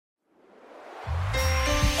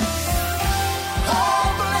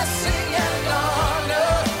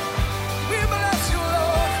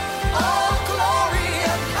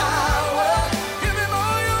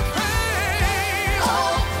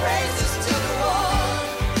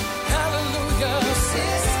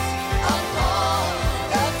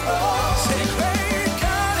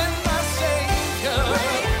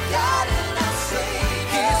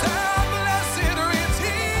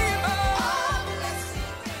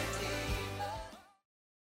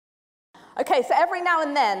Okay, so every now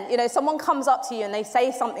and then, someone comes up to you and they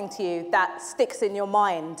say something to you that sticks in your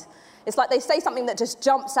mind. It's like they say something that just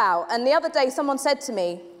jumps out. And the other day, someone said to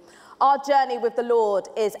me, our journey with the Lord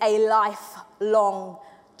is a lifelong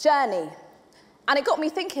journey. And it got me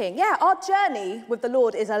thinking, yeah, our journey with the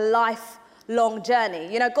Lord is a lifelong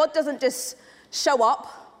journey. God doesn't just show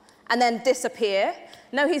up and then disappear.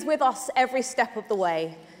 No, he's with us every step of the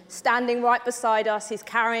way, standing right beside us. He's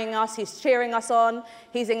carrying us. He's cheering us on.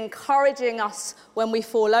 He's encouraging us when we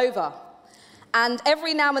fall over. And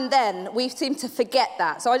every now and then, we seem to forget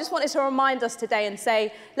that. So I just wanted to remind us today and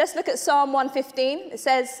say, let's look at Psalm 115. It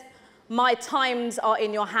says, my times are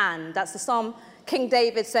in your hand. That's the Psalm, King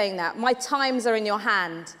David saying that. My times are in your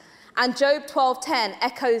hand. And Job 12:10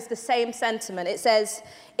 echoes the same sentiment. It says,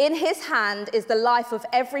 in his hand is the life of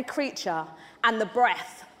every creature and the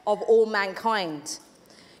breath of all mankind.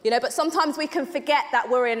 But sometimes we can forget that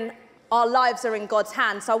our lives are in God's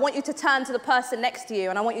hands. So I want you to turn to the person next to you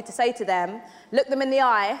and I want you to say to them, look them in the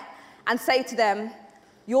eye and say to them,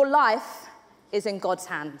 your life is in God's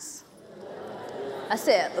hands. That's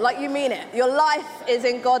it, like you mean it. Your life is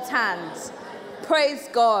in God's hands. Praise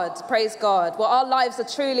God, praise God. Well, our lives are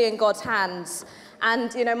truly in God's hands.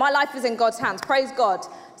 And, my life is in God's hands. Praise God.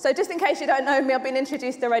 So just in case you don't know me, I've been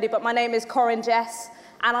introduced already, but my name is Corinne Jess.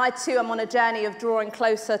 And I too am on a journey of drawing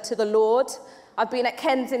closer to the Lord. I've been at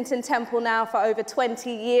Kensington Temple now for over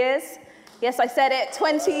 20 years. Yes, I said it,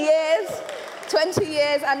 20 years. 20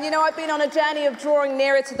 years. And I've been on a journey of drawing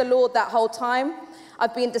nearer to the Lord that whole time.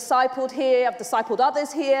 I've been discipled here. I've discipled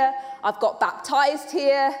others here. I've got baptized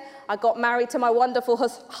here. I got married to my wonderful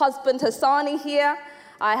husband, Hassani, here.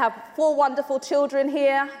 I have 4 wonderful children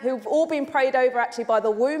here who've all been prayed over actually by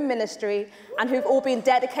the Womb Ministry and who've all been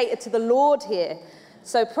dedicated to the Lord here.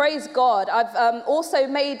 So praise God. I've also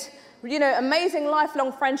made, amazing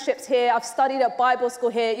lifelong friendships here. I've studied at Bible school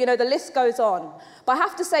here. The list goes on. But I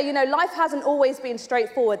have to say, life hasn't always been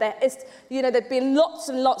straightforward. There've been lots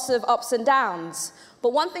and lots of ups and downs.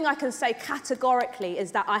 But one thing I can say categorically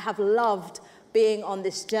is that I have loved being on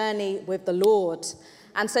this journey with the Lord.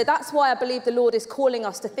 And so that's why I believe the Lord is calling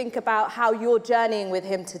us to think about how you're journeying with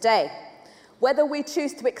him today. Whether we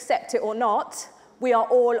choose to accept it or not, we are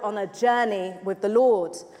all on a journey with the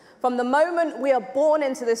Lord. From the moment we are born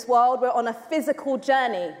into this world, we're on a physical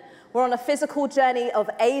journey. We're on a physical journey of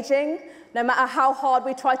aging. No matter how hard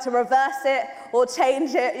we try to reverse it or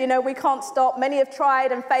change it, we can't stop. Many have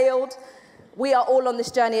tried and failed. We are all on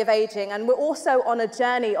this journey of aging, and we're also on a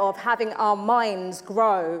journey of having our minds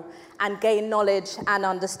grow and gain knowledge and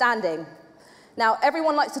understanding. Now,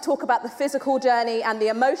 everyone likes to talk about the physical journey and the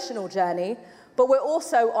emotional journey, but we're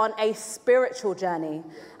also on a spiritual journey,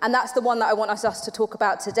 and that's the one that I want us to talk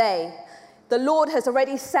about today. The Lord has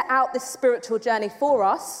already set out this spiritual journey for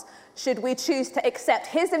us, should we choose to accept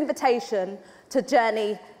his invitation to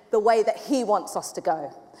journey the way that he wants us to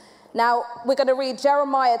go. Now, we're going to read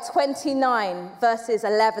Jeremiah 29, verses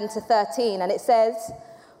 11 to 13, and it says,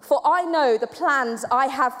 for I know the plans I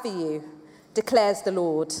have for you, declares the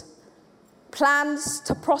Lord. Plans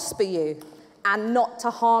to prosper you and not to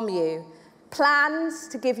harm you. Plans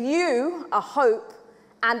to give you a hope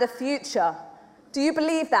and a future. Do you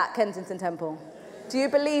believe that, Kensington Temple? Do you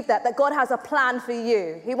believe that God has a plan for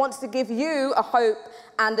you? He wants to give you a hope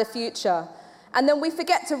and a future. And then we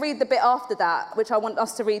forget to read the bit after that, which I want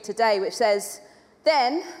us to read today, which says,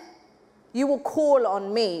 then you will call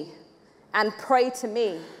on me and pray to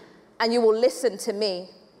me, and you will listen to me,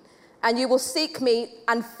 and you will seek me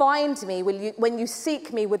and find me when you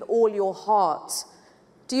seek me with all your heart.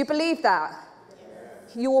 Do you believe that?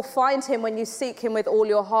 Yes. You will find him when you seek him with all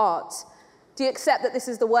your heart. Do you accept that this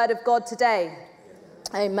is the word of God today?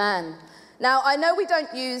 Yes. Amen. Now, I know we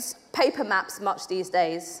don't use paper maps much these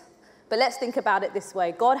days, but let's think about it this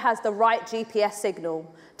way. God has the right GPS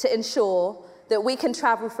signal to ensure that we can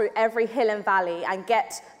travel through every hill and valley and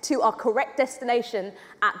get to our correct destination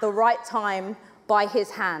at the right time by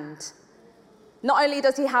his hand. Not only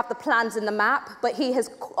does he have the plans in the map, but he is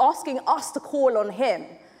asking us to call on him.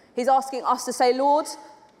 He's asking us to say, Lord,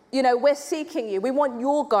 we're seeking you. We want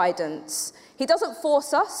your guidance. He doesn't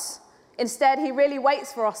force us. Instead, he really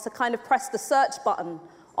waits for us to kind of press the search button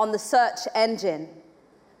on the search engine.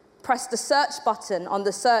 Press the search button on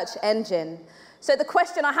the search engine. So the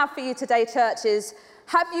question I have for you today, church, is,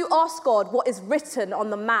 have you asked God what is written on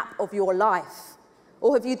the map of your life?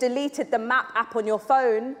 Or have you deleted the map app on your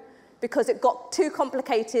phone because it got too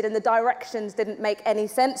complicated and the directions didn't make any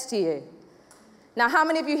sense to you? Now, how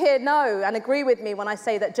many of you here know and agree with me when I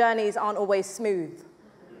say that journeys aren't always smooth?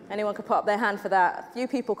 Anyone could put up their hand for that. A few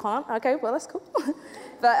people can't. Okay, well, that's cool.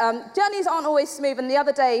 But journeys aren't always smooth. And the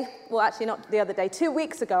other day, well, actually not the other day, 2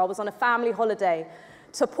 weeks ago, I was on a family holiday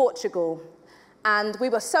to Portugal. And we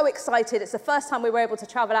were so excited. It's the first time we were able to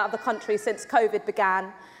travel out of the country since COVID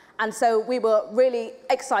began. And so we were really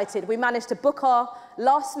excited. We managed to book our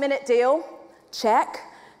last-minute deal. Check.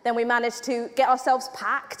 Then we managed to get ourselves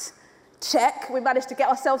packed. Check. We managed to get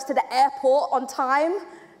ourselves to the airport on time.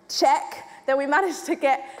 Check. Then we managed to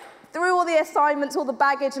get through all the assignments, all the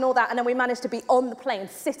baggage and all that, and then we managed to be on the plane,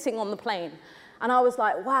 sitting on the plane. And I was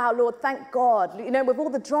like, wow, Lord, thank God. You know, with all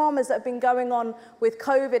the dramas that have been going on with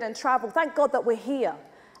COVID and travel, thank God that we're here.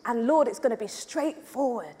 And Lord, it's going to be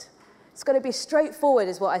straightforward. It's going to be straightforward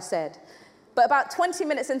is what I said. But about 20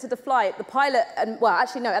 minutes into the flight, the pilot, at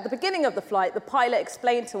the beginning of the flight, the pilot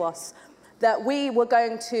explained to us that we were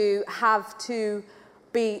going to have to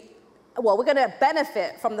be, we're going to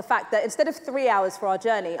benefit from the fact that instead of 3 hours for our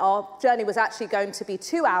journey was actually going to be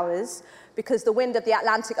 2 hours because the wind of the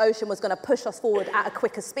Atlantic Ocean was going to push us forward at a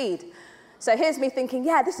quicker speed. So here's me thinking,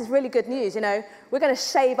 yeah, this is really good news. You know, we're going to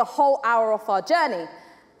shave a whole hour off our journey.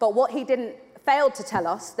 But what he failed to tell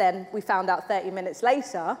us, then we found out 30 minutes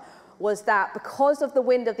later, was that because of the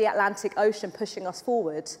wind of the Atlantic Ocean pushing us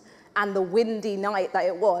forward and the windy night that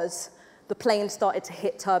it was, the plane started to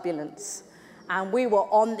hit turbulence. And we were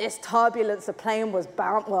on this turbulence. The plane was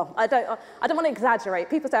bound. Well, I don't want to exaggerate.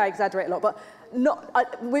 People say I exaggerate a lot, but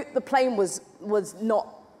the plane was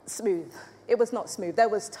not smooth. It was not smooth. There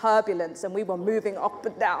was turbulence, and we were moving up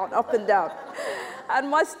and down, up and down. And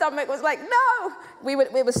my stomach was like, no! We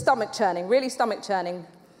were stomach churning, really stomach churning.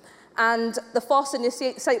 And the fasten your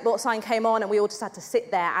seatbelt sign came on, and we all just had to sit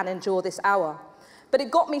there and endure this hour. But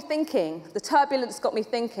it got me thinking. The turbulence got me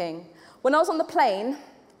thinking. When I was on the plane,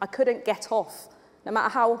 I couldn't get off. No matter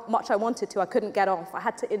how much I wanted to, I couldn't get off. I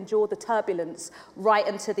had to endure the turbulence right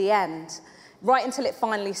until the end, right until it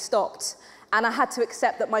finally stopped. And I had to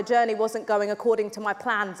accept that my journey wasn't going according to my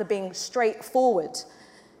plans of being straightforward.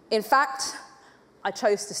 In fact, I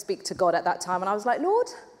chose to speak to God at that time, and I was like, Lord,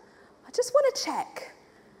 I just want to check.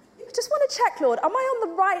 I just want to check, Lord, am I on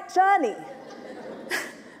the right journey?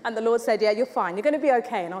 And the Lord said, yeah, you're fine. You're going to be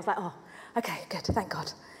okay. And I was like, oh, okay, good. Thank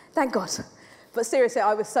God. Thank God. But seriously,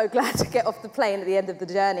 I was so glad to get off the plane at the end of the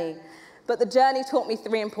journey. But the journey taught me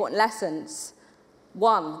 3 important lessons.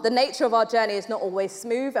 1, the nature of our journey is not always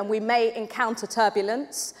smooth, and we may encounter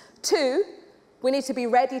turbulence. 2, we need to be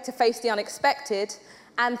ready to face the unexpected.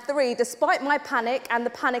 And 3, despite my panic and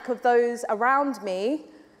the panic of those around me,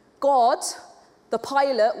 God, the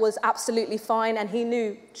pilot, was absolutely fine, and he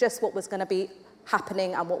knew just what was going to be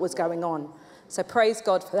happening and what was going on. So praise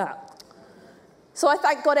God for that. So I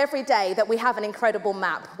thank God every day that we have an incredible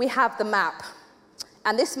map. We have the map.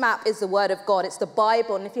 And this map is the Word of God. It's the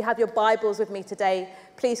Bible. And if you have your Bibles with me today,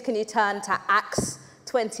 please can you turn to Acts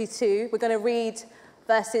 22. We're going to read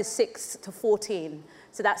verses 6 to 14.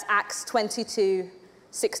 So that's Acts 22,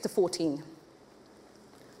 6 to 14.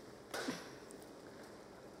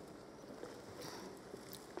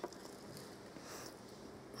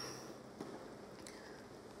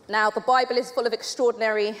 Now, the Bible is full of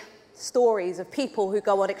extraordinary stories of people who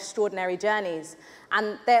go on extraordinary journeys.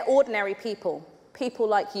 And they're ordinary people. People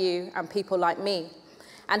like you and people like me.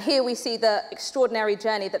 And here we see the extraordinary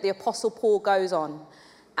journey that the Apostle Paul goes on.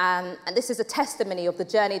 And this is a testimony of the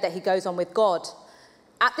journey that he goes on with God.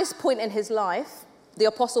 At this point in his life, the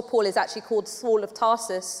Apostle Paul is actually called Saul of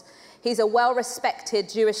Tarsus. He's a well-respected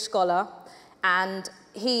Jewish scholar, and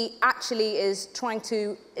he actually is trying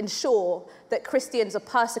to ensure that Christians are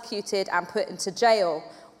persecuted and put into jail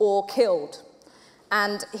or killed.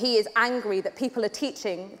 And he is angry that people are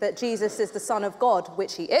teaching that Jesus is the Son of God,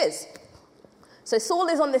 which he is. So Saul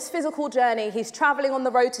is on this physical journey. He's traveling on the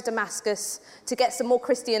road to Damascus to get some more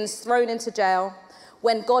Christians thrown into jail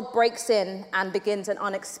when God breaks in and begins an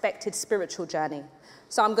unexpected spiritual journey.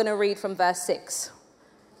 So I'm going to read from verse 6.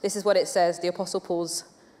 This is what it says, the Apostle Paul's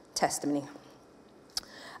testimony.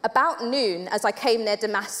 About noon, as I came near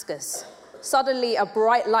Damascus, suddenly a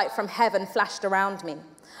bright light from heaven flashed around me.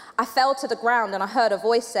 I fell to the ground and I heard a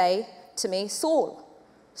voice say to me, Saul,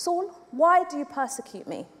 Saul, why do you persecute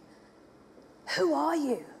me? Who are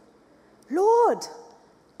you? Lord,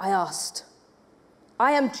 I asked.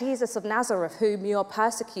 I am Jesus of Nazareth, whom you are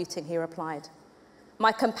persecuting, he replied.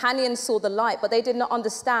 My companions saw the light, but they did not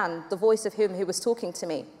understand the voice of him who was talking to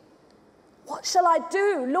me. What shall I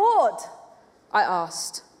do, Lord? I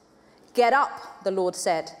asked. Get up, the Lord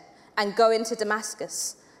said, and go into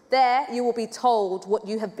Damascus. There you will be told what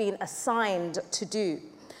you have been assigned to do.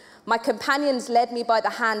 My companions led me by the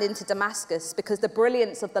hand into Damascus because the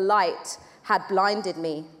brilliance of the light had blinded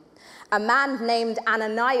me. A man named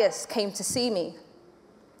Ananias came to see me.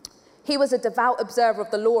 He was a devout observer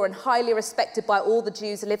of the law and highly respected by all the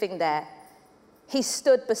Jews living there. He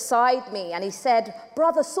stood beside me and he said,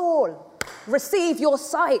 "Brother Saul, receive your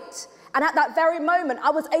sight." And at that very moment, I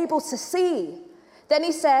was able to see. Then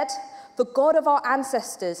he said, "The God of our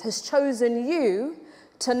ancestors has chosen you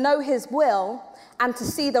to know his will and to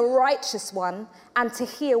see the righteous one and to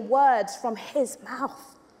hear words from his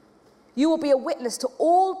mouth. You will be a witness to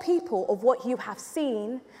all people of what you have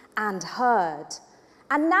seen and heard.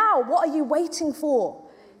 And now, what are you waiting for?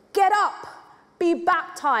 Get up, be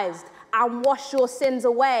baptized, and wash your sins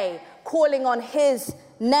away, calling on his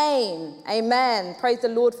name." Amen. Praise the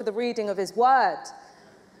Lord for the reading of his word.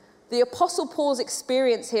 The Apostle Paul's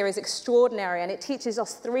experience here is extraordinary, and it teaches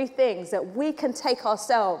us three things that we can take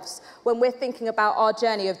ourselves when we're thinking about our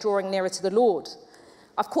journey of drawing nearer to the Lord.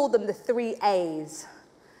 I've called them the 3 A's.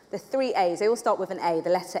 The 3 A's, they all start with an A, the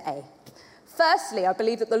letter A. Firstly, I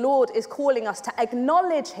believe that the Lord is calling us to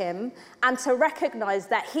acknowledge him and to recognize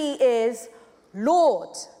that he is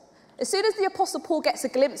Lord. As soon as the Apostle Paul gets a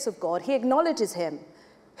glimpse of God, he acknowledges him.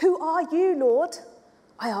 "Who are you, Lord?"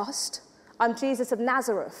 I asked. "I'm Jesus of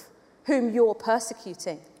Nazareth, whom you're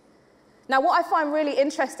persecuting." Now, what I find really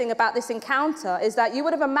interesting about this encounter is that you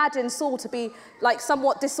would have imagined Saul to be like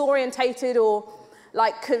somewhat disorientated or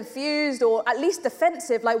like confused or at least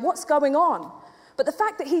defensive, like what's going on? But the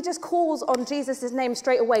fact that he just calls on Jesus' name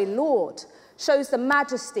straight away, Lord, shows the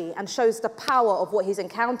majesty and shows the power of what he's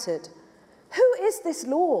encountered. Who is this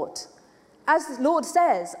Lord? As the Lord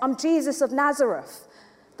says, "I'm Jesus of Nazareth."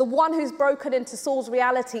 The one who's broken into Saul's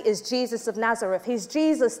reality is Jesus of Nazareth. He's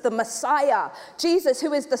Jesus, the Messiah. Jesus,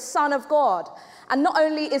 who is the Son of God. And not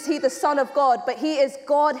only is he the Son of God, but he is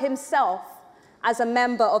God himself as a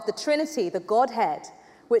member of the Trinity, the Godhead,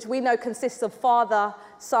 which we know consists of Father,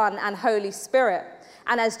 Son, and Holy Spirit.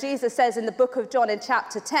 And as Jesus says in the book of John in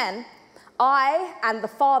chapter 10, "I and the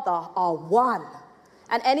Father are one.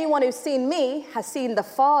 And anyone who's seen me has seen the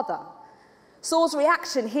Father." Saul's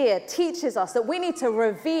reaction here teaches us that we need to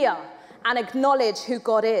revere and acknowledge who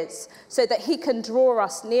God is so that he can draw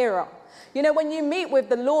us nearer. You know, when you meet with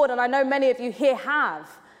the Lord, and I know many of you here have,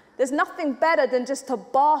 there's nothing better than just to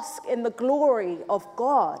bask in the glory of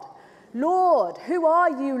God. Lord, who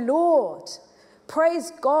are you, Lord?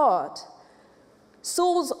 Praise God.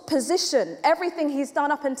 Saul's position, everything he's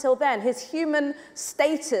done up until then, his human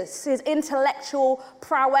status, his intellectual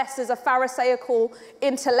prowess as a Pharisaical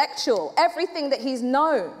intellectual, everything that he's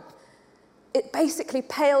known, it basically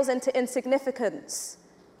pales into insignificance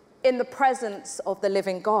in the presence of the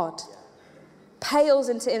living God. Pales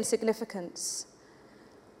into insignificance.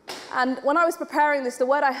 And when I was preparing this, the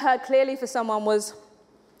word I heard clearly for someone was,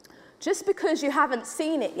 just because you haven't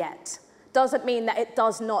seen it yet doesn't mean that it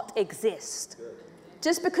does not exist.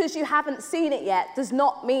 Just because you haven't seen it yet does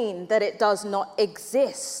not mean that it does not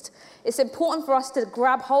exist. It's important for us to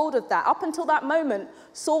grab hold of that. Up until that moment,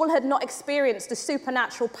 Saul had not experienced the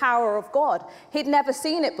supernatural power of God. He'd never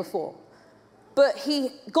seen it before. But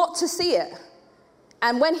he got to see it.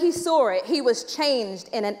 And when he saw it, he was changed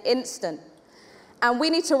in an instant. And we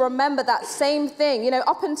need to remember that same thing. You know,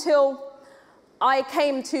 up until I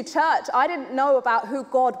came to church, I didn't know about who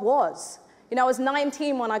God was. You know, I was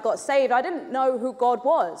 19 when I got saved. I didn't know who God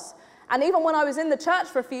was. And even when I was in the church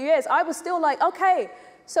for a few years, I was still like, okay,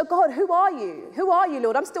 so God, who are you? Who are you,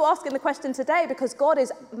 Lord? I'm still asking the question today because God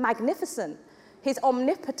is magnificent. He's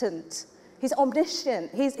omnipotent. He's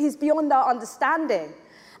omniscient. He's beyond our understanding.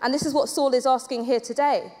 And this is what Saul is asking here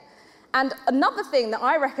today. And another thing that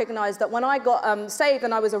I recognized that when I got saved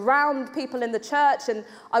and I was around people in the church and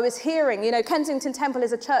I was hearing, you know, Kensington Temple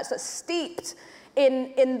is a church that's steeped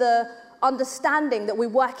in the understanding that we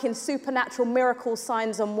work in supernatural miracles,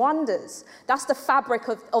 signs and wonders. That's the fabric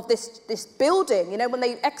of this building. You know, when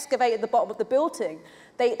they excavated the bottom of the building,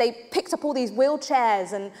 they picked up all these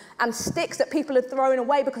wheelchairs and sticks that people had thrown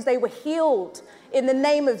away because they were healed in the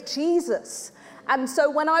name of Jesus. And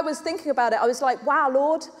so when I was thinking about it, I was like, wow,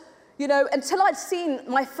 Lord, you know, until I'd seen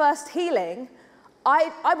my first healing,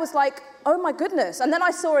 I was like, oh my goodness. And then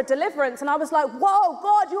I saw a deliverance and I was like, whoa,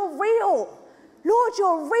 God, you're real. Lord,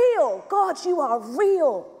 you're real. God, you are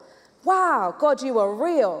real. Wow, God, you are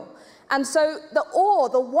real. And so the awe,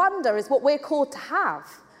 the wonder is what we're called to have.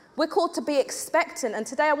 We're called to be expectant. And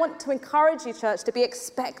today I want to encourage you, church, to be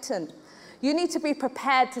expectant. You need to be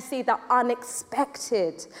prepared to see the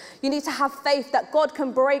unexpected. You need to have faith that God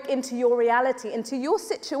can break into your reality, into your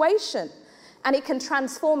situation, and he can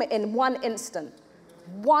transform it in one instant,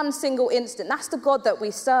 one single instant. That's the God that we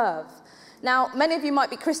serve. Now, many of you might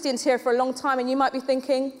be Christians here for a long time, and you might be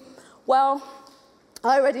thinking, well,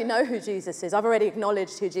 I already know who Jesus is. I've already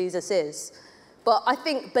acknowledged who Jesus is. But I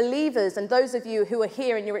think believers and those of you who are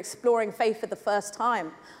here and you're exploring faith for the first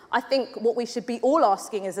time, I think what we should be all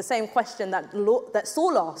asking is the same question that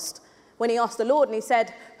Saul asked when he asked the Lord, and he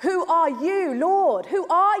said, "Who are you, Lord? Who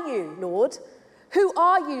are you, Lord? Who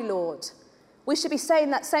are you, Lord?" We should be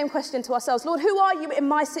saying that same question to ourselves. Lord, who are you in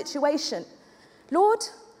my situation? Lord,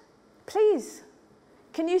 please,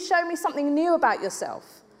 can you show me something new about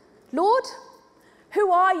yourself? Lord,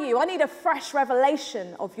 who are you? I need a fresh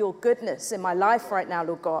revelation of your goodness in my life right now,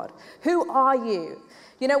 Lord God. Who are you?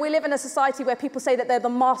 You know, we live in a society where people say that they're the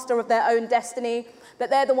master of their own destiny,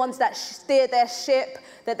 that they're the ones that steer their ship,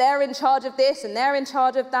 that they're in charge of this and they're in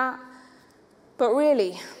charge of that. But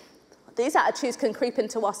really, these attitudes can creep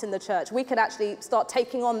into us in the church. We can actually start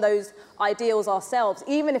taking on those ideals ourselves,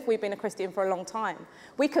 even if we've been a Christian for a long time.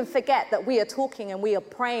 We can forget that we are talking and we are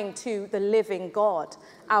praying to the living God,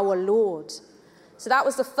 our Lord. So that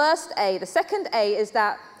was the first A. The second A is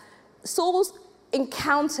that Saul's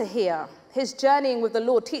encounter here, his journeying with the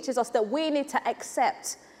Lord, teaches us that we need to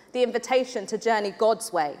accept the invitation to journey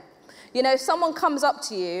God's way. You know, if someone comes up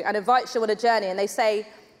to you and invites you on a journey and they say,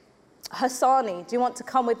 "Hassani, do you want to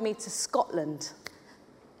come with me to Scotland?"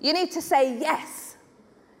 You need to say yes.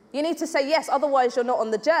 You need to say yes, otherwise you're not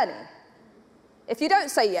on the journey. If you don't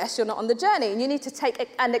say yes, you're not on the journey, and you need to take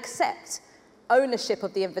and accept ownership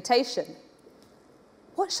of the invitation.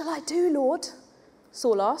 "What shall I do, Lord?"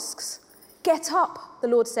 Saul asks. "Get up," the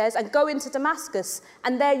Lord says, "and go into Damascus,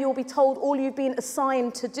 and there you'll be told all you've been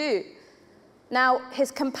assigned to do." Now,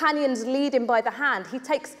 his companions lead him by the hand. He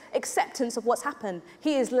takes acceptance of what's happened.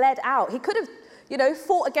 He is led out. He could have,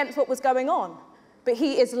 fought against what was going on, but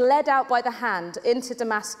he is led out by the hand into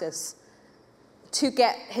Damascus to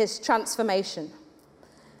get his transformation.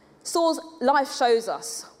 Saul's life shows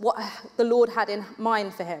us what the Lord had in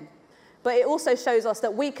mind for him, but it also shows us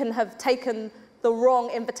that we can have taken the wrong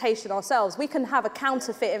invitation ourselves. We can have a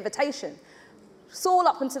counterfeit invitation. Saul,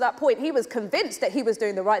 up until that point, he was convinced that he was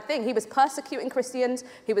doing the right thing. He was persecuting Christians.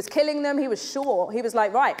 He was killing them. He was sure. He was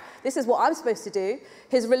like, right, this is what I'm supposed to do.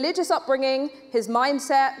 His religious upbringing, his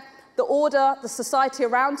mindset, the order, the society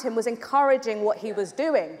around him was encouraging what he was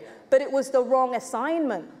doing, but it was the wrong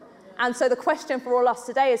assignment. And so the question for all us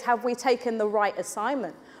today is, have we taken the right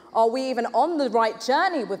assignment? Are we even on the right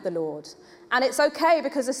journey with the Lord? And it's okay,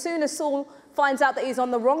 because as soon as Saul finds out that he's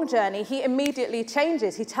on the wrong journey, he immediately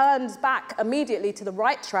changes. He turns back immediately to the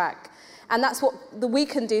right track. And that's what we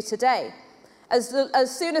can do today. As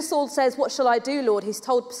soon as Saul says, "What shall I do, Lord?" he's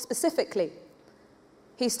told specifically.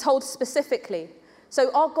 He's told specifically.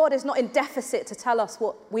 So our God is not in deficit to tell us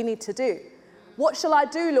what we need to do. "What shall I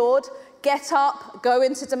do, Lord?" Get up, go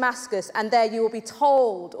into Damascus, and there you will be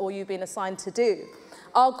told all you've been assigned to do.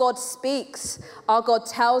 Our God speaks. Our God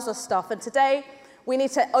tells us stuff. And today, we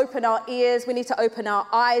need to open our ears. We need to open our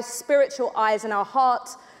eyes, spiritual eyes in our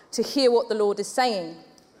heart, to hear what the Lord is saying.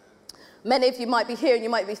 Many of you might be here and you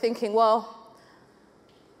might be thinking, well,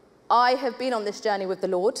 I have been on this journey with the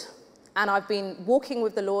Lord, and I've been walking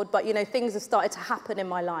with the Lord, but, things have started to happen in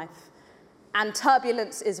my life. And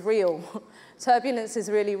turbulence is real. Turbulence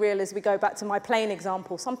is really real. As we go back to my plane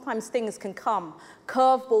example, sometimes things can come.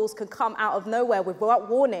 Curveballs can come out of nowhere without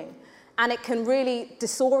warning. And it can really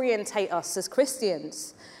disorientate us as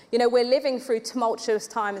Christians. We're living through tumultuous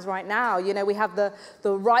times right now. We have the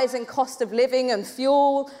rising cost of living and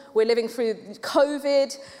fuel. We're living through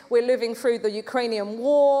COVID. We're living through the Ukrainian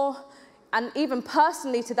war. And even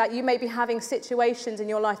personally to that, you may be having situations in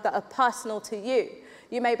your life that are personal to you.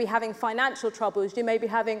 You may be having financial troubles. You may be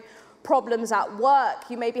having problems at work.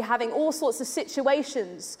 You may be having all sorts of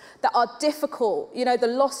situations that are difficult. The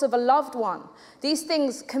loss of a loved one. These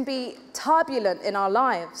things can be turbulent in our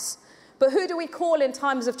lives. But who do we call in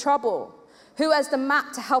times of trouble? Who has the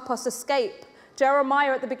map to help us escape?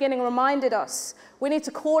 Jeremiah at the beginning reminded us, we need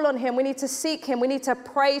to call on him. We need to seek him. We need to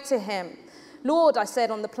pray to him. Lord, I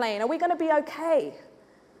said on the plane, are we going to be okay?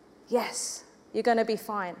 Yes, you're going to be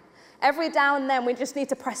fine. Every now and then, we just need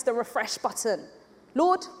to press the refresh button.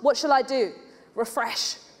 Lord, what shall I do?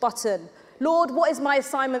 Refresh button. Lord, what is my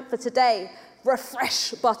assignment for today?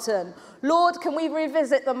 Refresh button. Lord, can we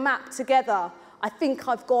revisit the map together? I think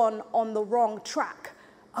I've gone on the wrong track.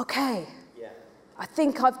 Okay. Yeah. I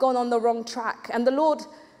think I've gone on the wrong track. And the Lord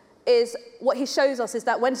is, what he shows us is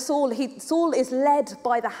that when Saul is led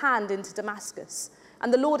by the hand into Damascus.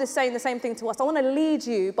 And the Lord is saying the same thing to us. I want to lead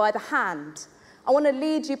you by the hand. I want to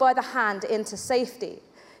lead you by the hand into safety.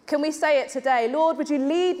 Can we say it today? Lord, would you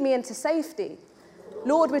lead me into safety?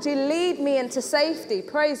 Lord, would you lead me into safety?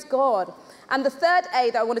 Praise God. And the third A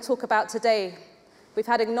that I want to talk about today, we've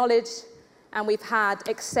had acknowledge, and we've had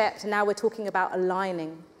accept, and now we're talking about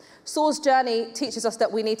aligning. Saul's journey teaches us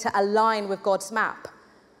that we need to align with God's map.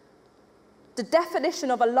 The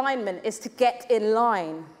definition of alignment is to get in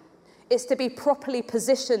line. It's to be properly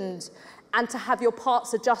positioned and to have your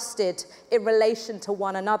parts adjusted in relation to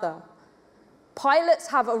one another. Pilots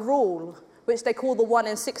have a rule, which they call the 1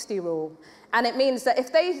 in 60 rule. And it means that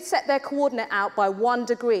if they set their coordinate out by 1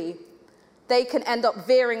 degree, they can end up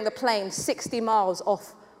veering the plane 60 miles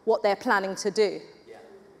off what they're planning to do. Yeah.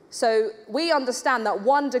 So we understand that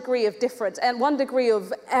 1 degree of difference and 1 degree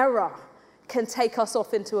of error can take us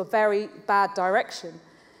off into a very bad direction.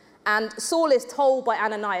 And Saul is told by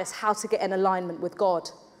Ananias how to get in alignment with God.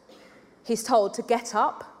 He's told to get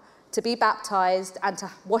up, to be baptized, and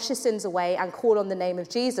to wash his sins away and call on the name of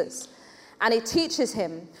Jesus. And he teaches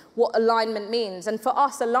him what alignment means. And for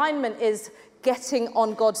us, alignment is getting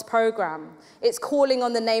on God's program. It's calling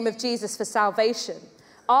on the name of Jesus for salvation.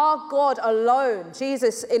 Our God alone,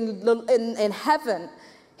 Jesus in heaven,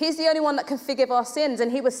 he's the only one that can forgive our sins.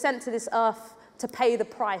 And he was sent to this earth to pay the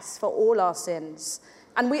price for all our sins.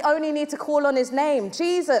 And we only need to call on his name,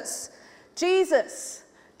 Jesus, Jesus,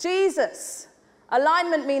 Jesus.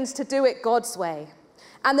 Alignment means to do it God's way.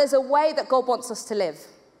 And there's a way that God wants us to live.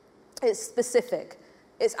 It's specific.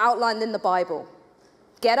 It's outlined in the Bible.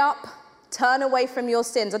 Get up, turn away from your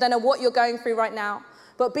sins. I don't know what you're going through right now,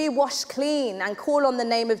 but be washed clean and call on the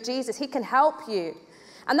name of Jesus. He can help you.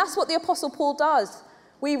 And that's what the Apostle Paul does.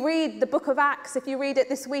 We read the book of Acts. If you read it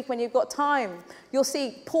this week when you've got time, you'll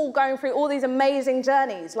see Paul going through all these amazing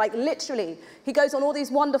journeys. Like literally, he goes on all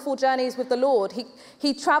these wonderful journeys with the Lord.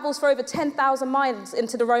 He travels for over 10,000 miles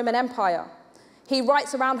into the Roman Empire. He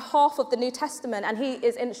writes around half of the New Testament, and he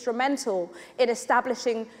is instrumental in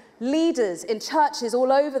establishing leaders in churches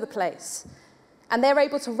all over the place. And they're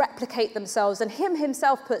able to replicate themselves. And him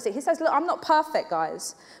himself puts it, he says, look, I'm not perfect,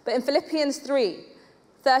 guys. But in Philippians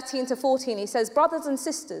 3:13-14, he says, brothers and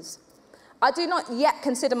sisters, I do not yet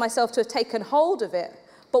consider myself to have taken hold of it.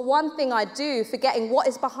 But one thing I do, forgetting what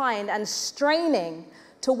is behind and straining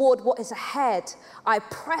toward what is ahead, I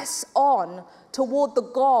press on toward the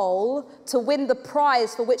goal to win the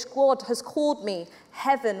prize for which God has called me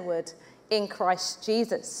heavenward in Christ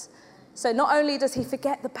Jesus. So not only does he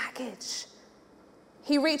forget the baggage,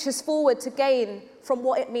 he reaches forward to gain from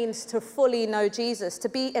what it means to fully know Jesus, to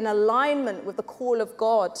be in alignment with the call of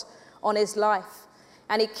God on his life.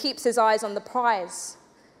 And he keeps his eyes on the prize.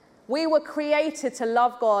 We were created to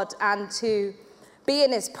love God and to be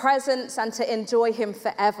in his presence and to enjoy him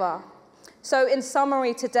forever. So in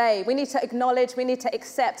summary today, we need to acknowledge, we need to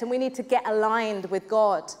accept, and we need to get aligned with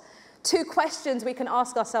God. 2 questions we can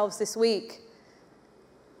ask ourselves this week.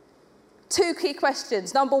 2 key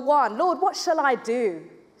questions. Number 1, Lord, what shall I do?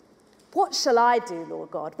 What shall I do, Lord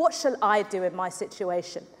God? What shall I do in my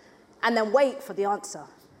situation? And then wait for the answer.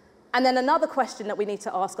 And then another question that we need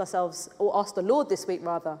to ask ourselves, or ask the Lord this week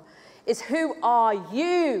rather, is who are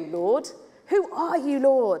you, Lord? Who are you,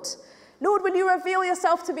 Lord? Lord, will you reveal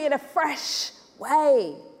yourself to me in a fresh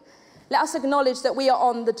way? Let us acknowledge that we are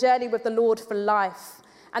on the journey with the Lord for life.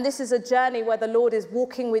 And this is a journey where the Lord is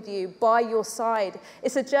walking with you by your side.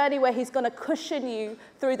 It's a journey where he's going to cushion you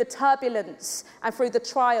through the turbulence and through the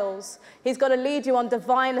trials. He's going to lead you on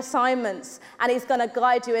divine assignments, and he's going to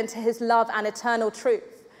guide you into his love and eternal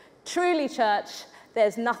truth. Truly, church,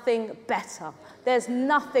 there's nothing better. There's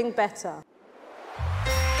nothing better.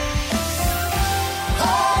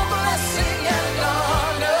 Oh!